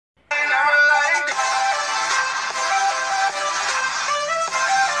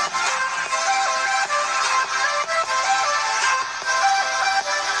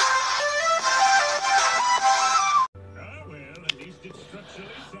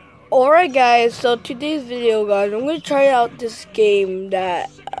Alright guys, so today's video guys, I'm going to try out this game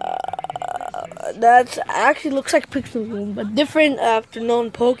that's actually looks like pixelmon, but different after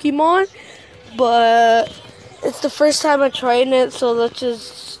known Pokemon, but it's the first time I'm trying it, so let's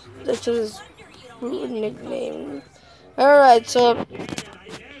just nickname. Alright, so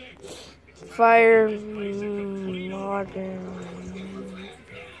Fire Modern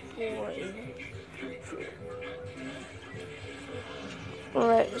Boy.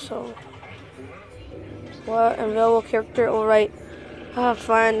 Alright, so what available character? Alright.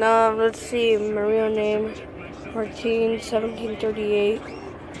 Fine. Let's see. My real name, Martin, 1738.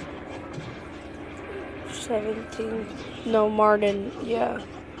 Martin. Yeah.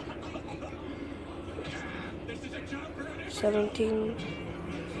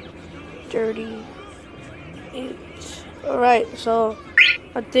 1738. Alright, so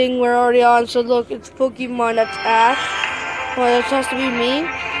I think we're already on. So look, it's Pokemon. That's Ash. Oh, that has to be me.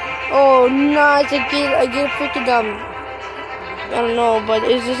 Oh, nice. I get freaking I don't know, but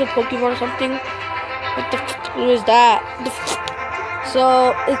is this a Pokemon or something? What the who is that?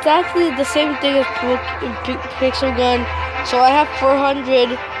 So it's actually the same thing as Pixel Gun. So I have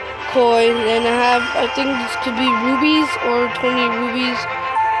 400 coins, and I think this could be rubies or 20 rubies.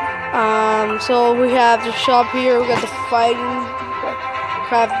 So we have the shop here. We got the fighting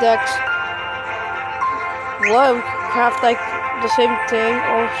craft decks. What? Craft like the same thing?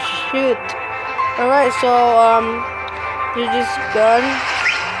 Oh shoot! All right, so there's this gun.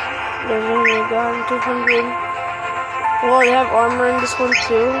 There's only a gun, 200. Well, they have armor in this one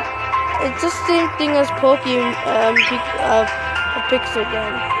too. It's the same thing as Pokemon, a pixel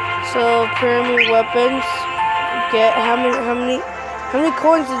gun. So pyramid weapons. Get how many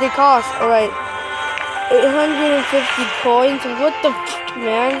coins did they cost? All right, 850 coins. What the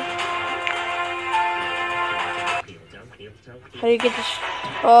man? How do you get this?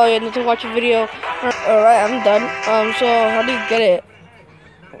 Oh, you need to watch a video. Alright, I'm done. So how do you get it?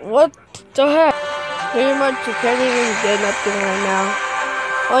 What the heck? Pretty much you can't even get nothing right now.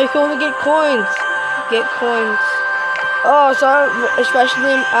 Oh, you can only get coins. Get coins. Oh, so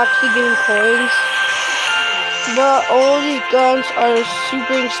especially I'm actually getting coins. But all these guns are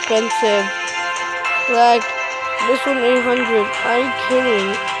super expensive. Like this one 800. Are you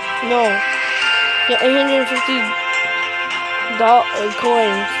kidding? No. Yeah, 850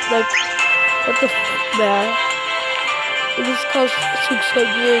 coins. Like what the man? It just costs so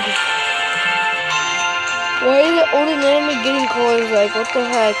good. Why is it only letting me getting coins? Like what the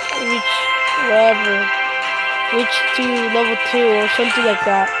heck? Reach whatever. Reach to level 2 or something like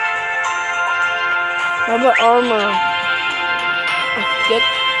that. How about armor? Get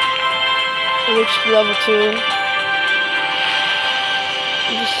reach to level 2.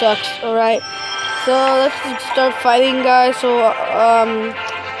 It just sucks. Alright. So let's just start fighting guys. So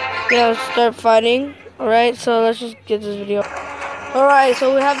yeah, let's start fighting. Alright, so let's just get this video. Alright,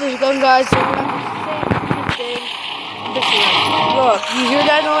 so we have this gun guys. So we have the same thing. Look, you hear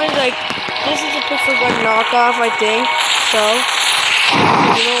that noise? Like, this is a pixel gun knockoff, I think. So,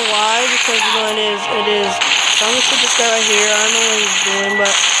 you know why? Because you know it is. So I'm gonna put this guy right here. I don't know what he's doing, but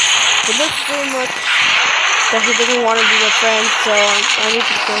he looks so much that he doesn't want to be my friend, so I need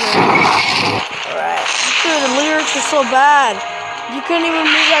to kill him. Alright. Dude, the lyrics are so bad. You couldn't even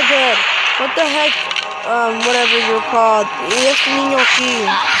move that good. What the heck? Whatever you're called. Yes, knoc.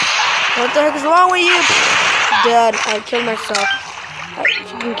 What the heck is wrong with you? Dead. I killed myself. I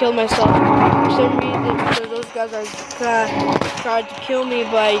freaking killed myself. For some reason, because those guys are tried to kill me,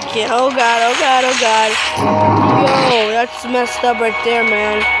 but I can't. Oh god, oh god, oh god. Yo, that's messed up right there,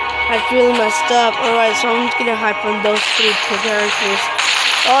 man. That's really messed up. Alright, so I'm just gonna hide from those 3 characters.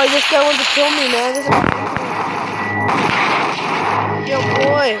 Oh, this guy wants to kill me, man. Yo,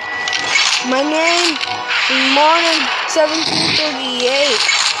 boy. My name is Martin 1738.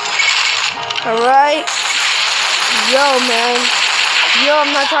 Alright? Yo, man. Yo, I'm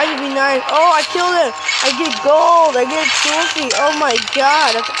not trying to be nice. Oh, I killed him. I get gold. I get a trophy. Oh my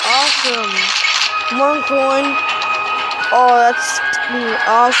god, that's awesome. 1 coin. Oh, that's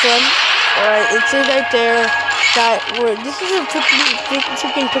awesome. Alright, it says right there that this is a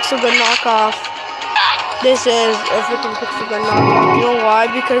freaking pixel gun knockoff. This is a freaking pixel gun knockoff. You know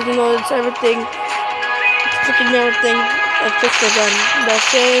why? Because you know it's everything. It's freaking everything. A pixel gun. The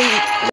same.